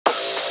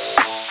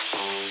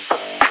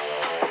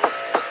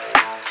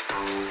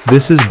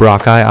This is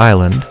Boracay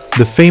Island,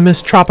 the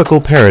famous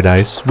tropical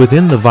paradise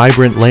within the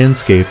vibrant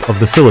landscape of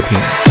the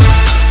Philippines.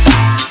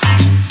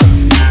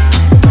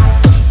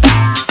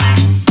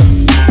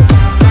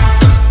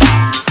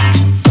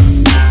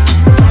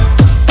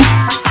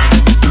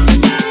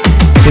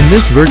 In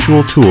this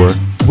virtual tour,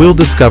 we'll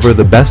discover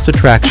the best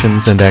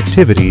attractions and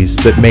activities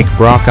that make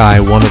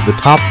Boracay one of the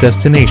top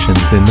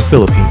destinations in the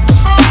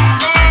Philippines.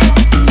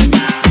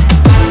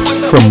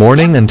 From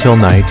morning until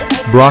night,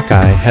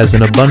 Boracay has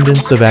an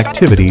abundance of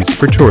activities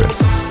for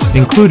tourists,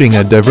 including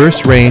a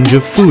diverse range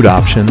of food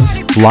options,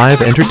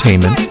 live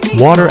entertainment,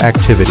 water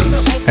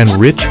activities, and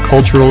rich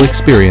cultural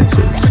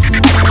experiences.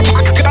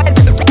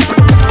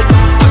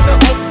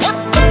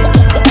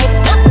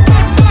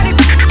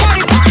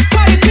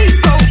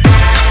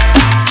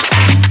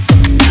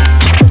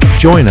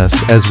 Join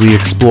us as we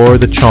explore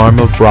the charm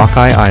of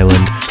Boracay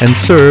Island and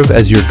serve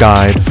as your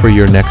guide for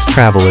your next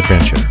travel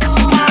adventure.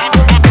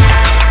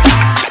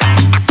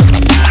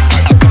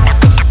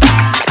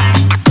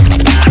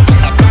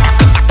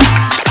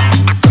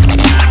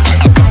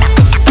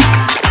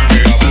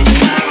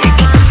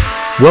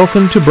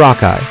 Welcome to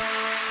Boracay,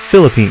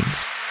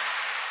 Philippines.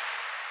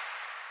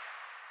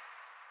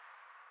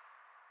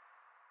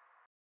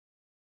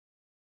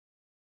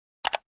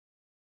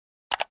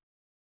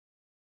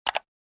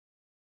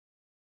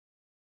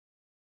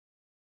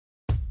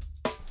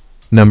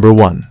 Number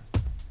 1.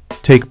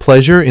 Take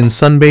pleasure in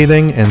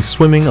sunbathing and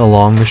swimming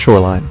along the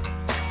shoreline.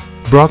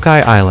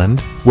 Boracay Island,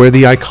 where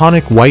the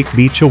iconic white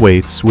beach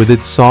awaits with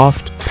its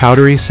soft,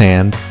 powdery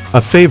sand,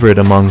 a favorite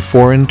among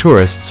foreign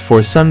tourists for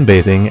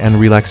sunbathing and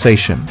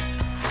relaxation.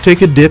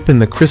 Take a dip in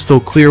the crystal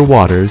clear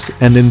waters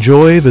and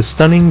enjoy the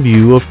stunning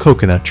view of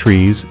coconut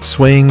trees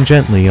swaying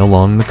gently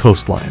along the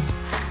coastline.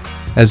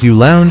 As you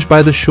lounge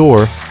by the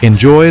shore,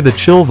 enjoy the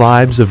chill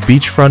vibes of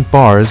beachfront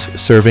bars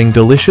serving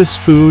delicious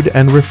food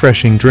and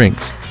refreshing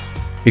drinks.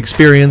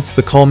 Experience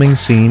the calming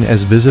scene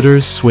as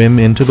visitors swim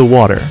into the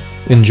water,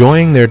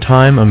 enjoying their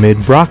time amid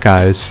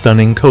Boracay's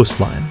stunning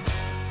coastline.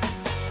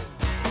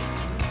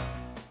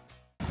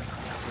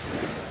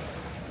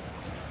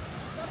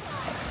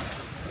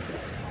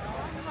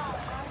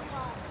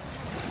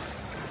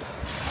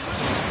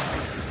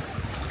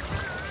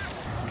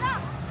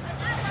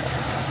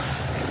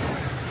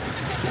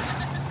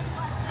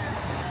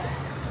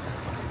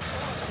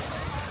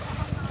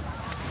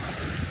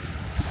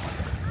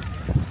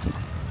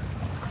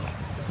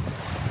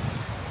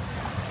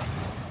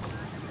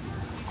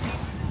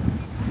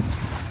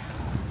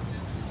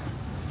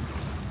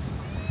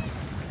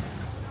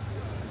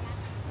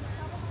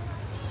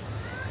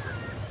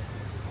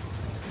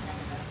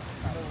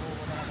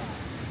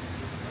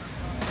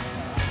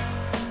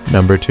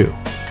 Number 2.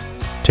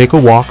 Take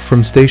a walk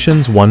from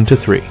stations 1 to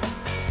 3.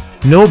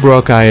 No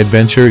Boracay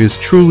adventure is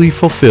truly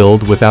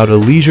fulfilled without a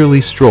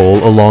leisurely stroll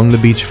along the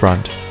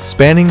beachfront,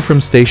 spanning from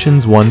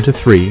stations 1 to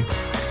 3.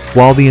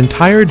 While the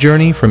entire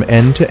journey from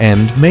end to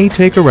end may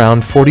take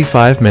around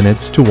 45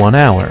 minutes to 1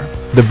 hour,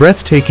 the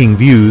breathtaking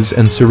views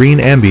and serene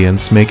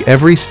ambience make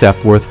every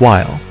step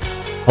worthwhile.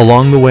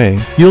 Along the way,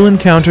 you'll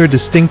encounter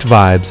distinct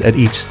vibes at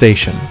each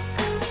station.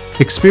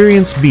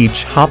 Experience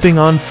beach hopping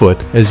on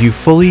foot as you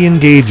fully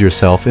engage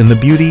yourself in the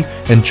beauty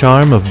and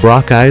charm of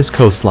Boracay's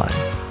coastline.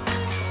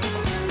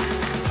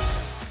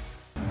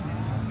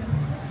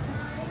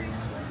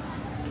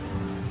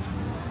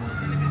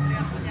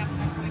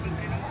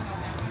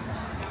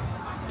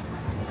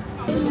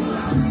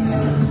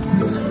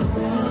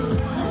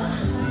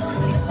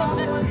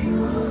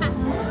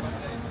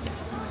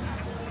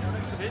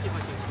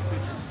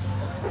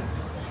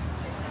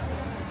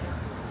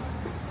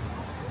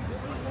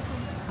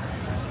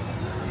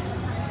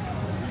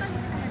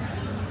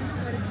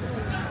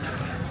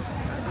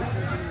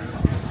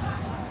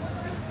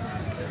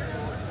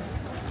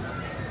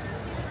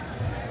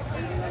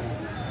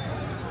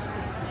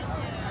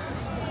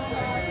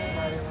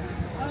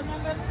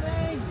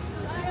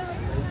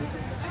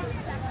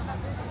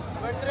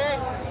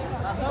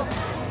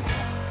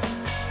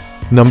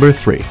 Number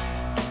 3.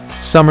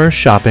 Summer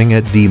shopping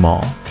at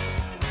D-Mall.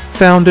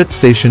 Found at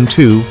Station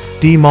 2,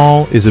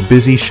 D-Mall is a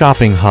busy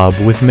shopping hub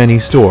with many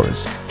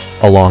stores.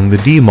 Along the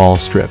D-Mall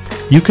strip,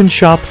 you can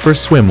shop for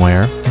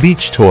swimwear,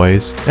 beach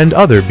toys, and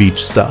other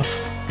beach stuff.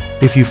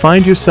 If you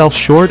find yourself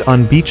short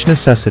on beach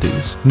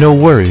necessities, no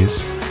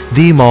worries.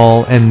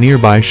 D-Mall and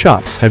nearby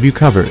shops have you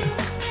covered.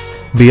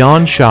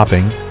 Beyond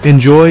shopping,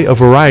 enjoy a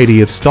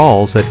variety of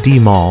stalls at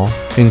D-Mall,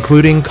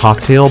 including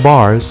cocktail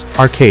bars,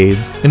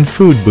 arcades, and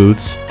food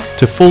booths,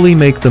 to fully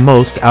make the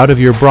most out of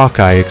your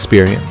Boracay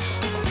experience.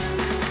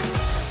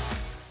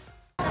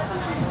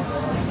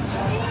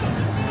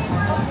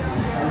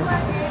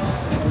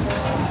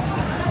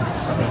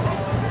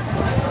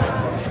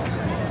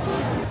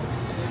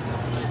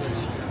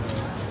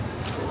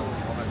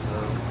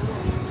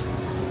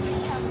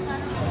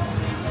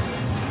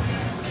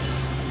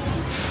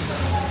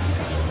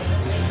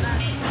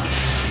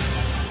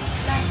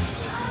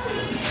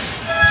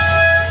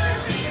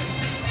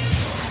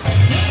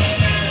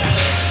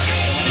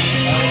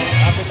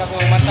 Ako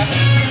mata.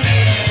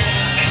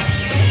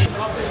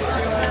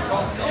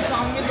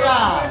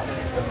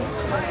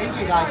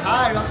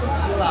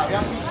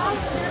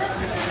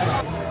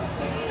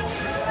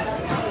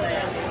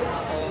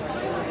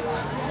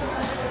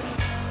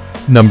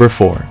 Number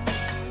 4.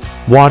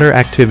 Water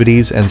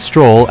activities and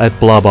stroll at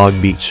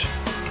Bulabog Beach.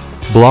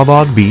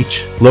 Bulabog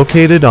Beach,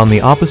 located on the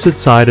opposite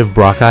side of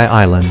Boracay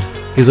Island,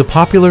 is a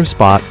popular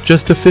spot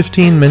just a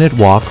 15-minute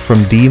walk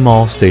from D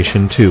Mall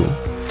Station 2.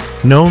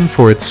 Known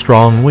for its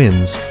strong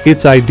winds,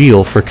 it's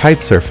ideal for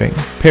kitesurfing,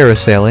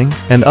 parasailing,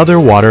 and other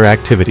water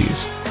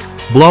activities.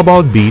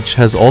 Bulabog Beach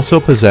has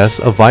also possessed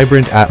a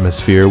vibrant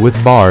atmosphere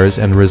with bars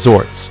and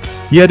resorts,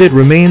 yet it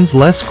remains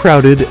less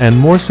crowded and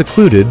more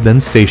secluded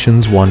than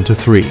stations 1 to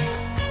 3.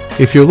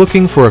 If you're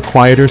looking for a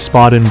quieter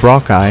spot in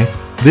Boracay,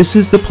 this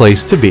is the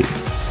place to be.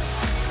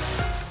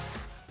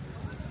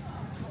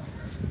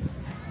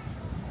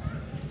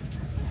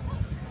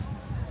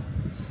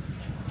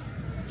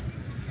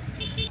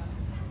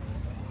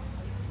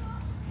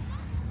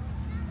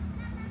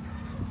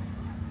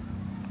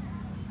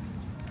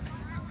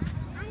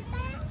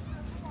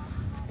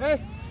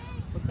 Hey!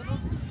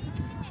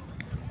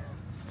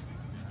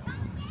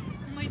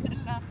 May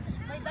dala.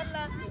 May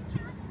dala.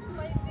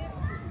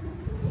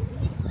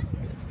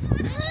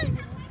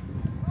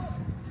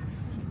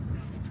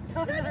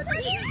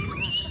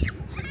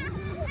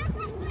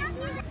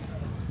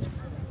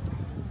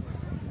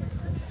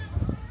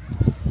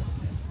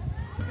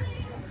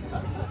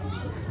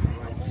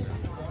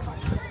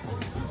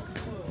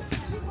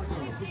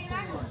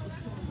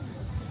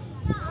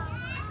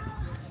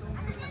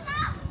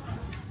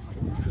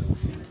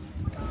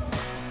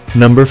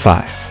 Number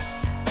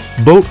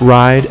 5. Boat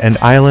ride and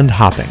island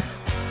hopping.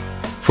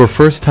 For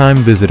first-time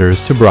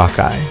visitors to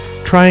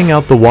Boracay, trying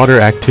out the water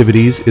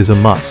activities is a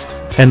must,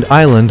 and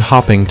island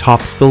hopping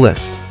tops the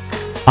list.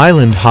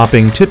 Island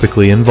hopping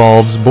typically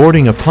involves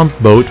boarding a pump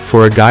boat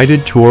for a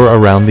guided tour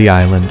around the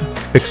island,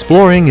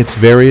 exploring its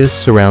various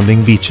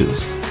surrounding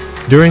beaches.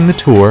 During the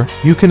tour,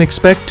 you can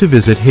expect to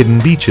visit hidden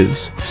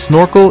beaches,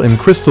 snorkel in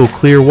crystal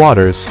clear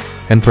waters,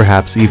 and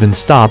perhaps even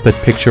stop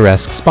at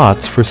picturesque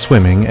spots for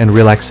swimming and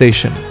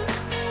relaxation.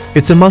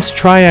 It's a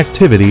must-try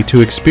activity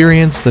to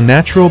experience the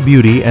natural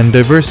beauty and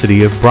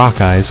diversity of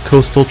Boracay's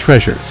coastal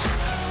treasures.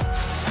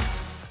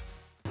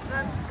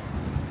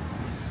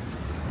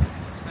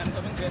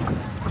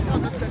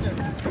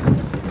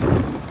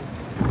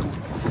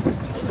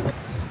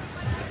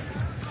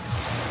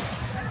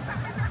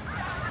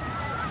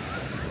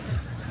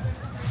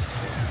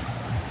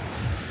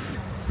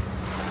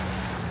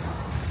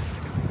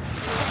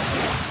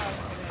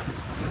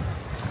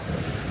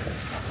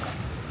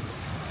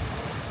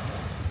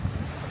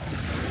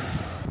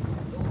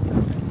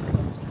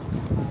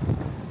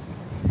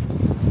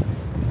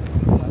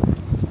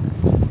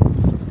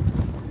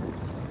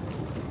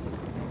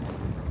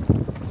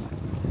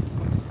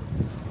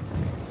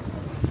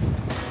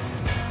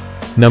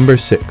 Number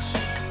 6.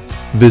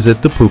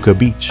 Visit the Puka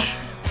Beach.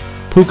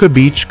 Puka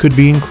Beach could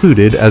be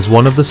included as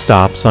one of the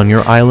stops on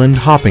your island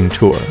hopping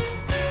tour.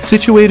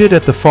 Situated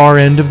at the far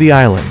end of the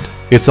island,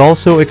 it's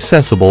also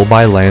accessible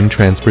by land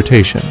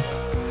transportation.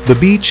 The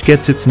beach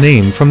gets its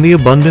name from the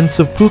abundance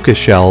of puka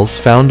shells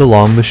found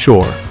along the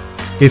shore.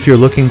 If you're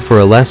looking for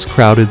a less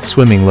crowded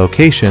swimming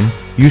location,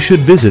 you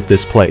should visit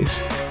this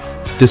place.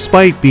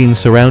 Despite being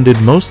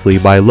surrounded mostly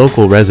by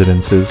local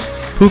residences,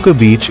 Puka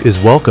Beach is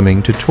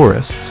welcoming to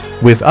tourists,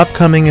 with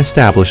upcoming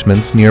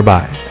establishments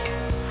nearby.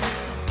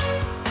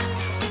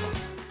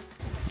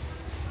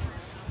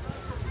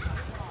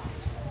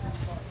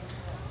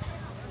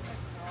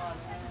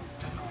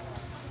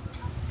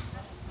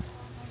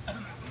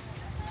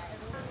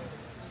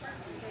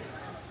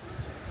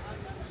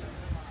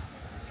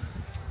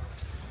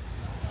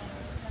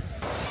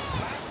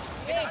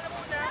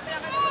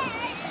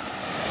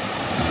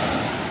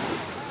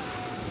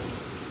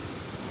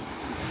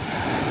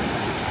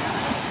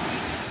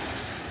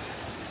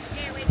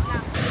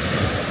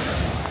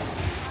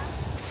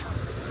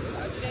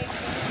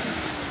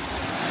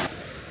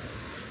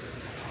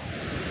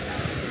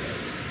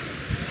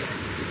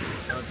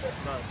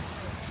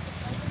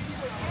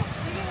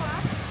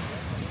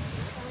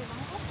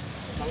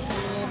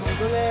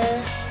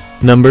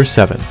 Number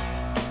 7.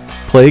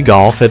 Play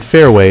golf at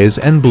Fairways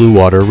and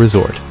Bluewater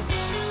Resort.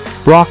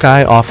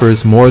 Boracay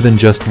offers more than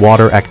just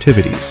water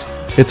activities.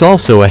 It's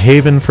also a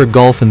haven for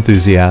golf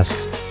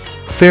enthusiasts.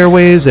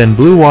 Fairways and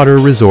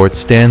Bluewater Resort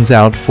stands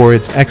out for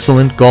its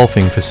excellent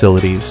golfing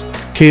facilities,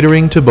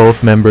 catering to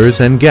both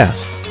members and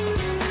guests.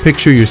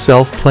 Picture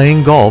yourself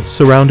playing golf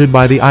surrounded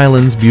by the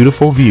island's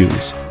beautiful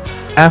views.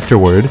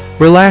 Afterward,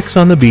 relax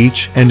on the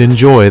beach and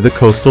enjoy the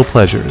coastal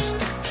pleasures.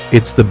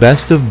 It's the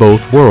best of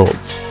both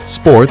worlds,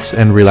 sports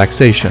and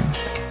relaxation.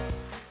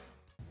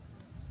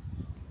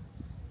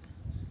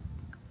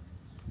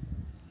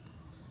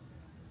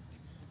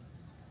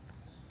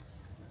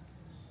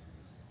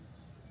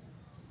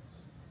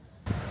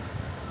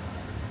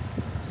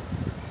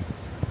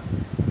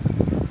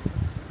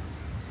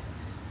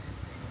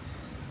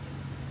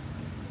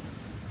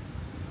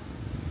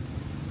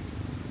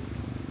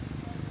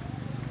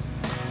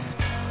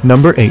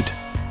 Number 8.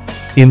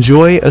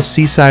 Enjoy a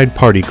seaside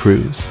party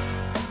cruise.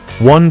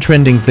 One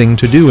trending thing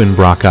to do in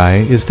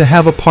Boracay is to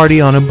have a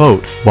party on a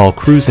boat while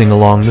cruising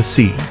along the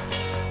sea.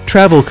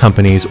 Travel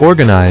companies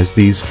organize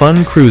these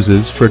fun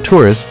cruises for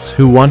tourists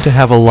who want to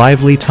have a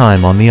lively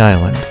time on the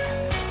island.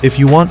 If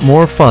you want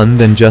more fun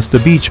than just a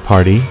beach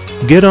party,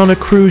 get on a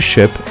cruise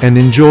ship and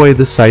enjoy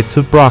the sights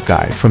of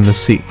Boracay from the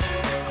sea.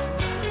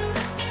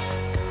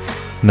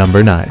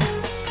 Number 9.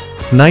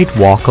 Night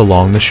walk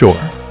along the shore.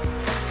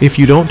 If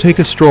you don't take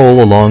a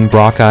stroll along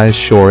Boracay's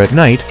shore at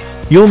night,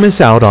 you'll miss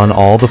out on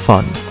all the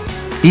fun.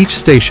 Each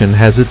station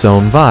has its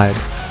own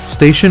vibe.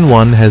 Station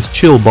 1 has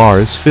chill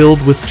bars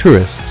filled with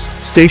tourists,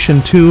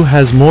 Station 2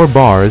 has more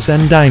bars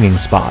and dining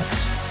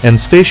spots, and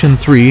Station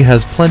 3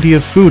 has plenty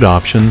of food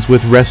options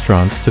with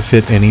restaurants to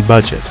fit any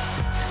budget.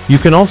 You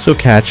can also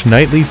catch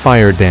nightly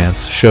fire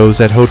dance shows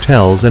at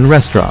hotels and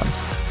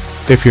restaurants.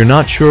 If you're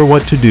not sure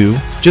what to do,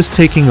 just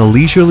taking a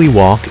leisurely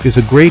walk is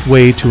a great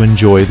way to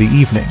enjoy the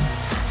evening.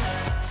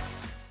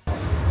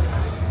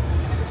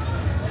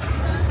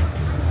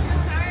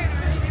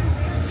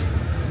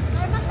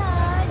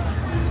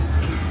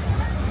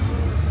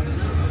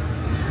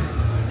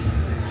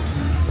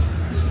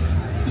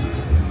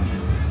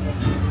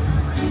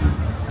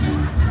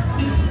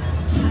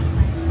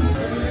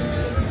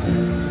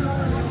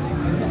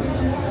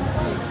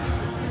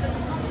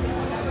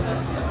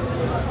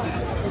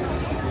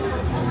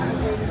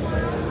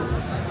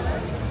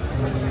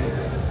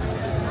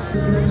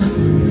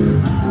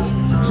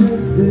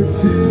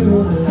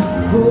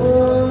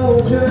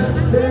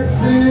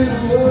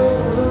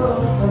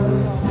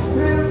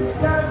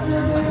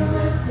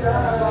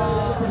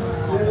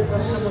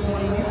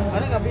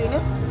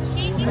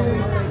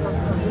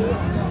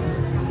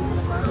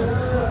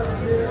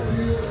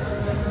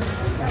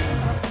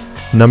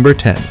 Number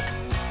 10.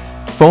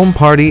 Foam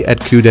Party at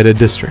Kudetah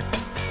District.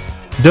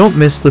 Don't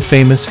miss the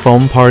famous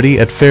foam party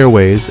at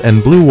Fairways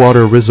and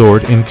Bluewater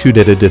Resort in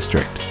Kudetah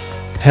District.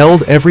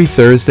 Held every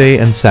Thursday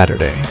and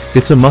Saturday,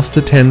 it's a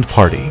must-attend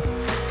party.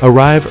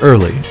 Arrive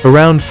early,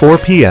 around 4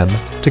 p.m.,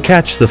 to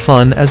catch the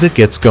fun as it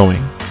gets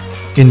going.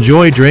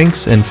 Enjoy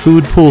drinks and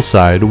food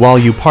poolside while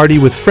you party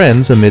with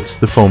friends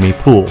amidst the foamy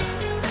pool.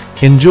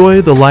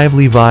 Enjoy the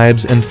lively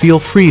vibes and feel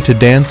free to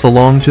dance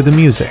along to the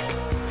music.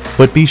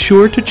 But be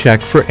sure to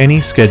check for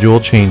any schedule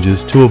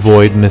changes to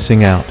avoid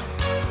missing out.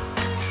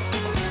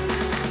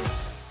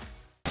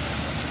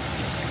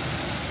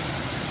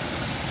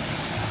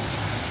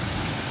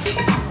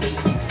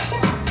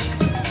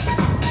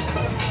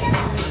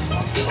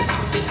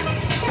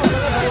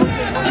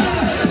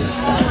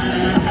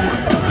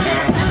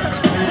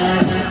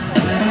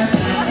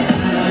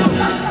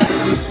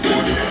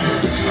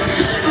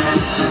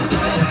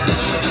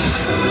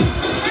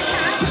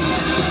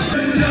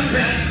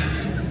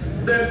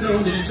 There's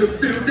no need to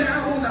feel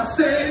down, I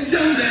say,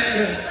 young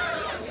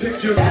man,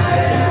 pick your...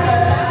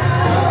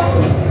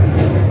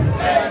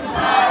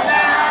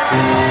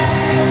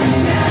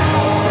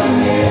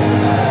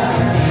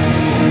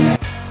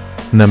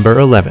 Number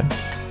 11.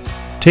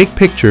 Take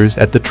pictures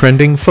at the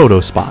trending photo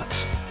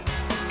spots.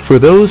 For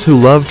those who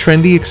love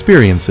trendy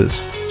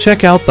experiences,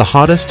 check out the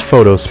hottest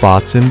photo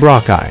spots in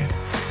Boracay.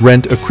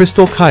 Rent a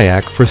crystal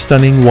kayak for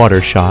stunning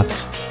water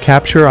shots,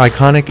 capture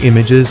iconic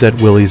images at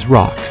Willie's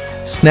Rock,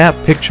 snap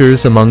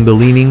pictures among the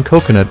leaning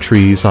coconut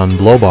trees on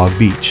Bulabog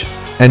Beach,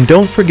 and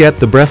don't forget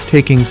the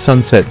breathtaking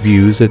sunset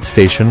views at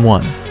Station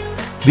 1.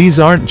 These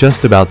aren't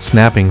just about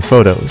snapping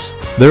photos,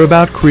 they're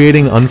about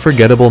creating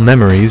unforgettable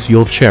memories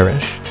you'll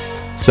cherish.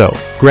 So,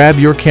 grab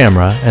your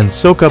camera and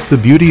soak up the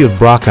beauty of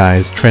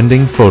Boracay's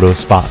trending photo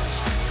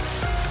spots.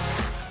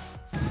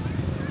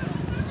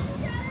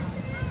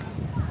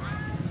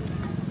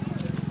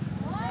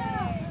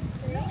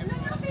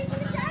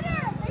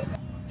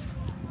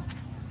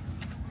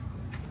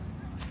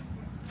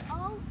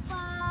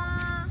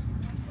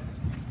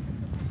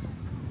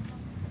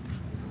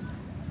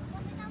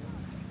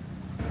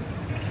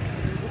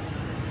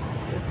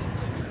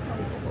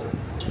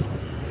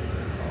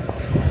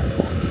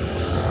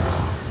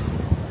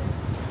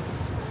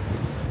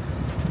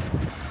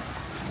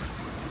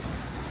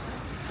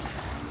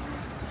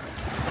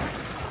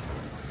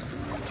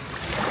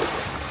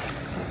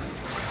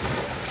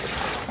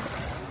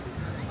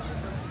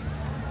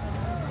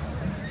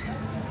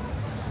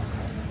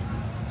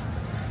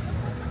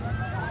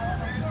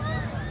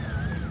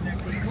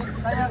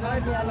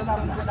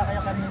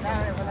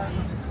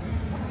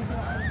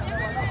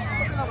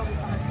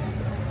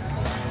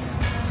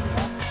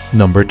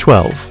 Number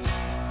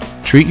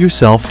 12. Treat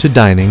yourself to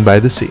dining by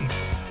the sea.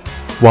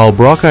 While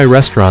Boracay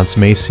restaurants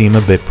may seem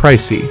a bit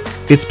pricey,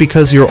 it's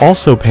because you're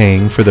also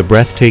paying for the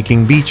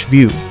breathtaking beach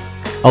view.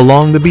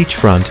 Along the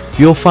beachfront,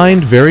 you'll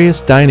find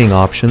various dining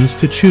options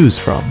to choose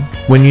from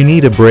when you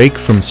need a break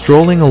from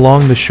strolling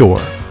along the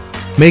shore.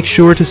 Make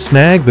sure to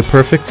snag the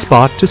perfect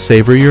spot to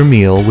savor your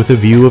meal with a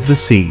view of the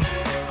sea.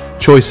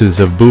 Choices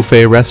of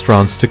buffet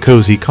restaurants to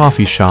cozy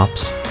coffee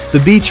shops, the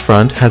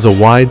beachfront has a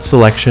wide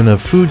selection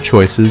of food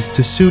choices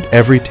to suit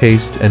every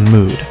taste and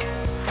mood.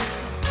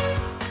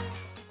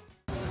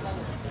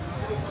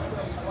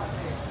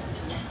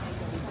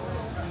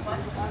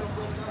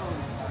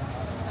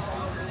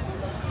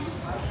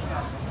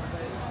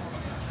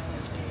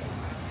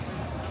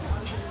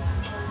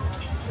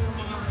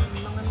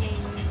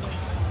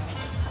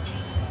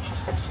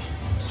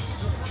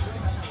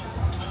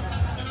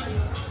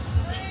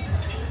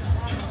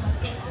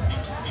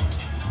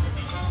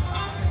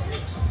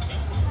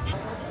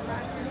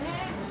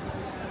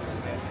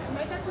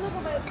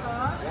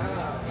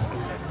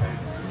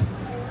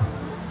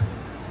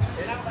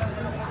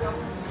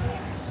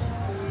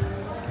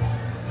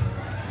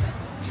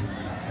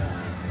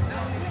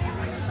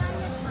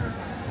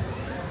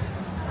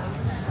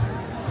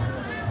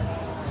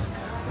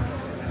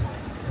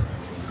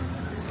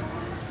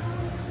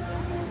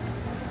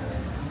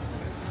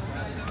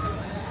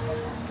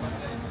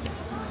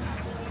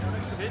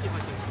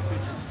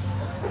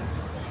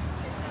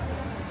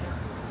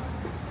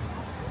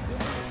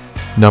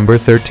 Number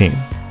 13.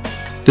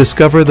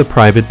 Discover the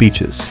private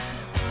beaches.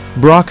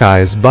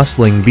 Boracay's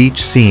bustling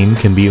beach scene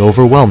can be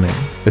overwhelming,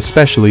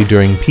 especially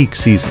during peak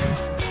seasons.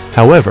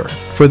 However,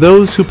 for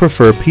those who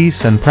prefer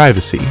peace and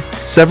privacy,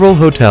 several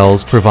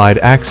hotels provide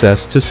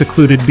access to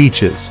secluded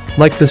beaches,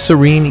 like the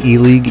serene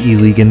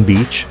Iligan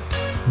Beach.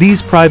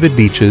 These private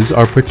beaches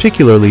are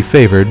particularly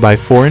favored by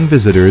foreign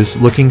visitors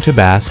looking to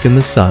bask in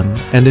the sun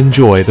and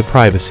enjoy the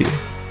privacy.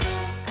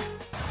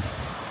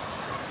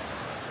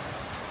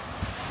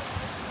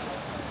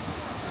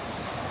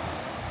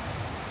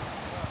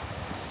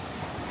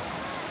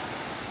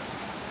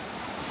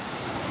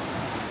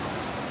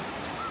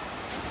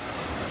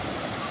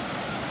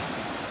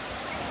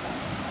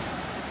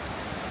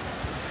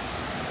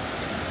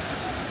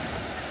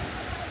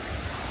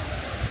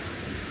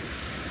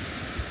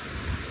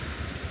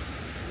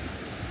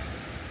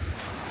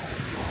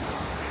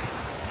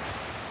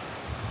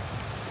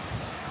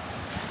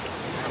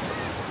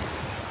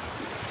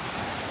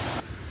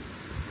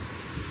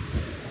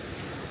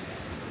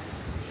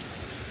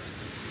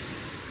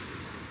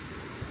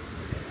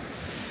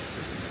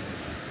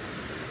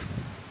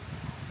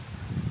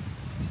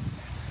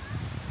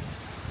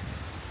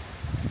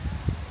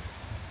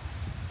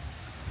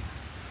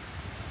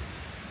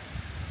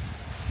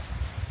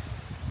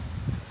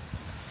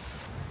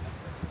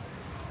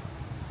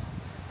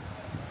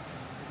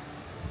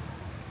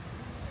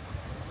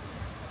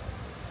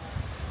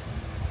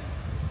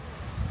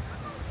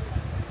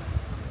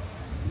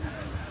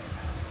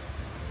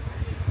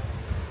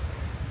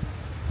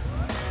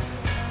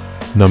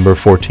 Number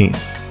 14.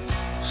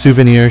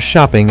 Souvenir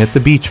shopping at the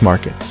beach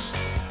markets.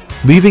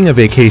 Leaving a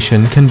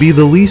vacation can be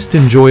the least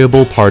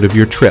enjoyable part of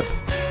your trip,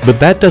 but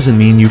that doesn't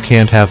mean you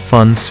can't have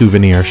fun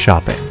souvenir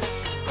shopping.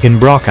 In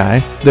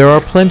Boracay, there are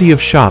plenty of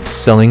shops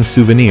selling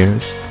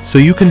souvenirs, so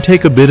you can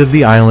take a bit of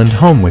the island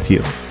home with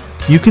you.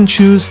 You can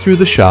choose through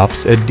the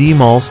shops at D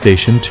Mall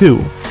Station 2,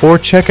 or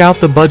check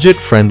out the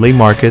budget-friendly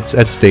markets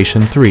at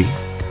Station 3.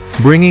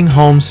 Bringing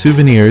home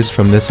souvenirs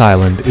from this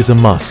island is a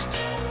must.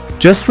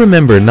 Just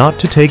remember not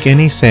to take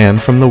any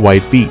sand from the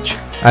white beach,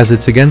 as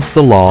it's against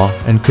the law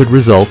and could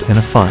result in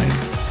a fine.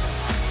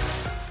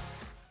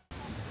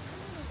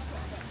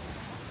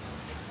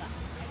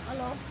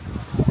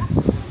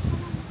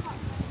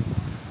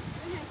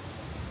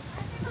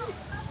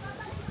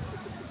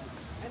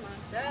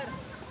 Sir,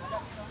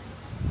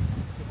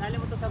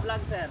 isali mo to sa vlog,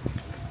 sir.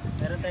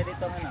 Meron tayo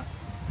dito ano.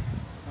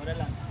 Mura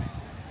lang.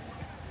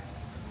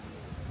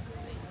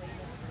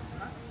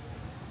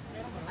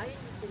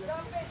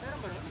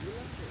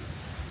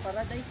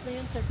 Paradise na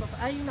yun, sir.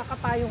 Ay, yung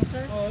nakapayong,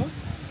 sir. Oo.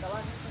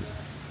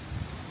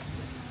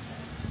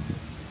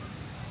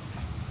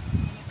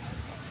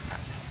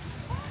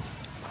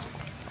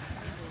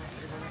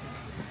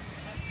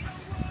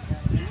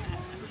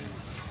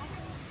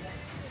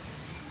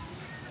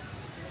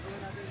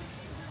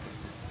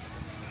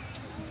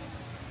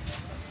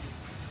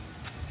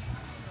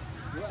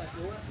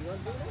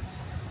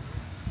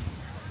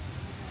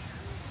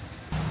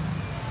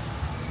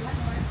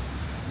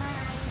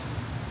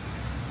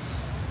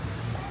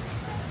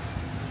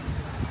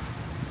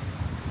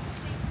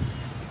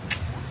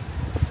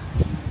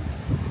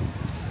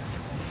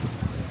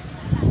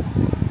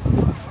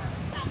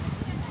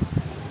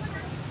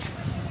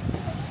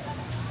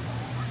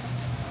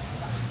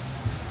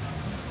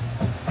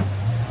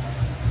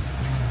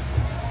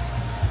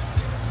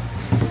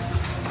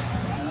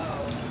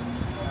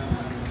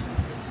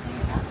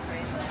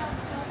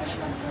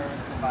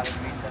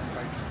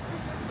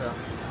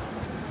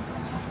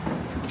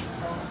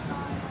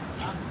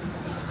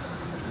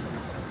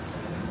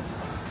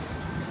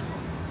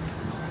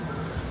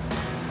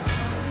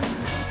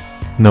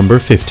 Number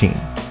 15.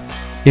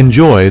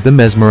 Enjoy the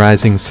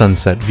mesmerizing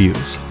sunset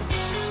views.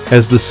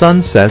 As the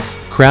sun sets,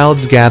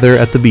 crowds gather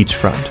at the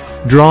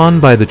beachfront,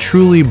 drawn by the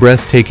truly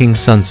breathtaking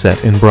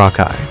sunset in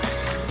Boracay.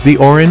 The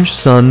orange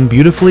sun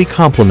beautifully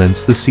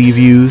complements the sea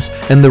views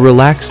and the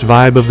relaxed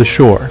vibe of the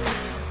shore.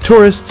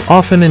 Tourists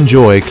often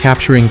enjoy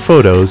capturing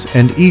photos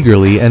and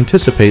eagerly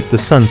anticipate the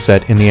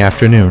sunset in the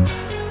afternoon.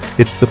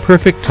 It's the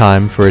perfect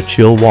time for a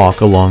chill walk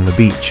along the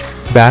beach,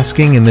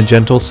 basking in the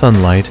gentle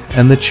sunlight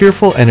and the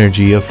cheerful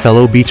energy of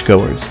fellow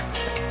beachgoers.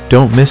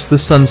 Don't miss the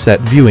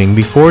sunset viewing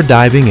before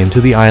diving into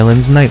the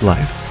island's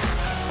nightlife.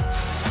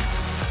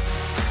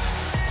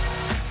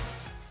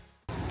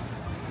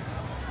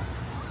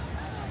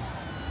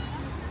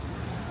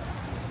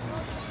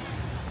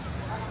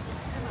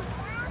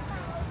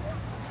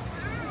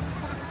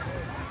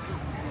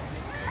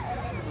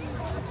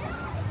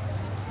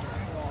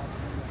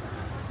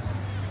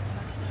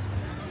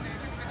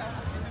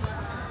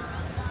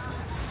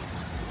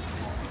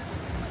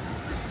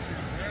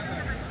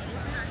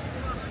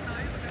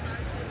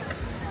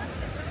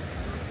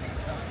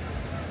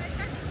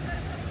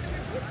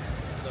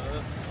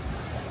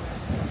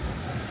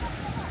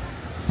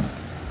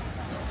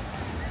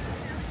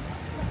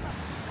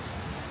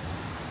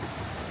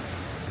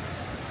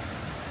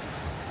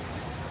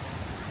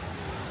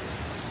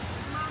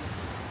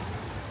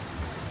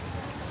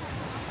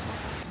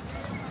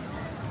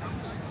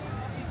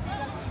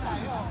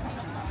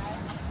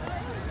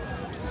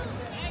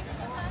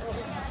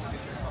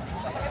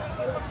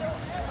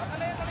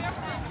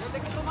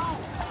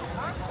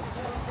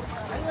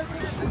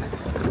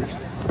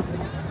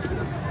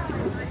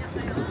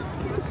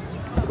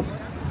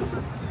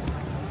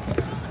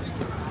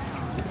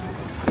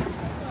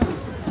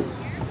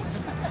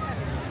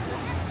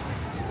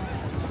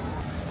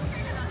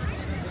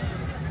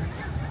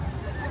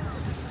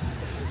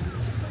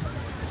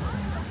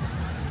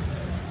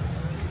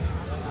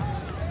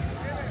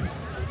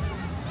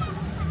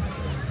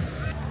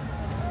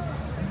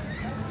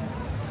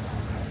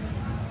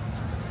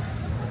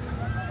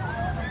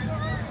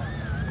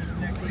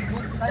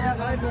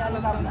 may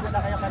alam namin wala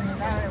kayo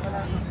kanina.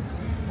 Wala.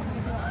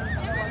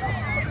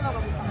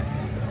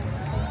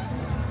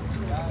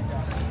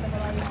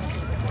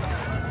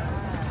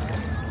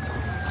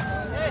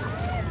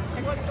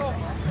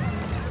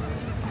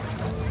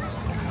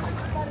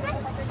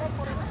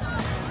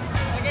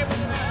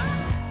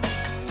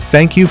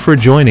 Thank you for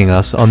joining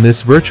us on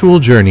this virtual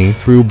journey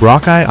through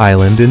Boracay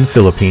Island in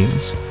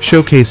Philippines,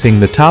 showcasing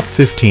the top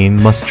 15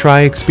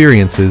 must-try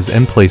experiences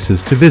and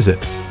places to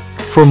visit.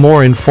 For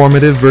more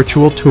informative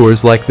virtual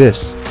tours like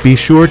this, be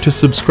sure to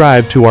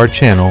subscribe to our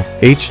channel,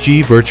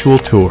 HG Virtual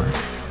Tour.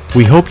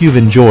 We hope you've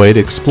enjoyed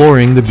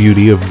exploring the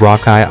beauty of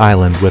Boracay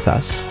Island with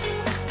us.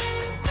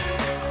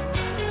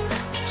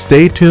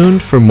 Stay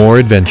tuned for more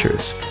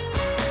adventures.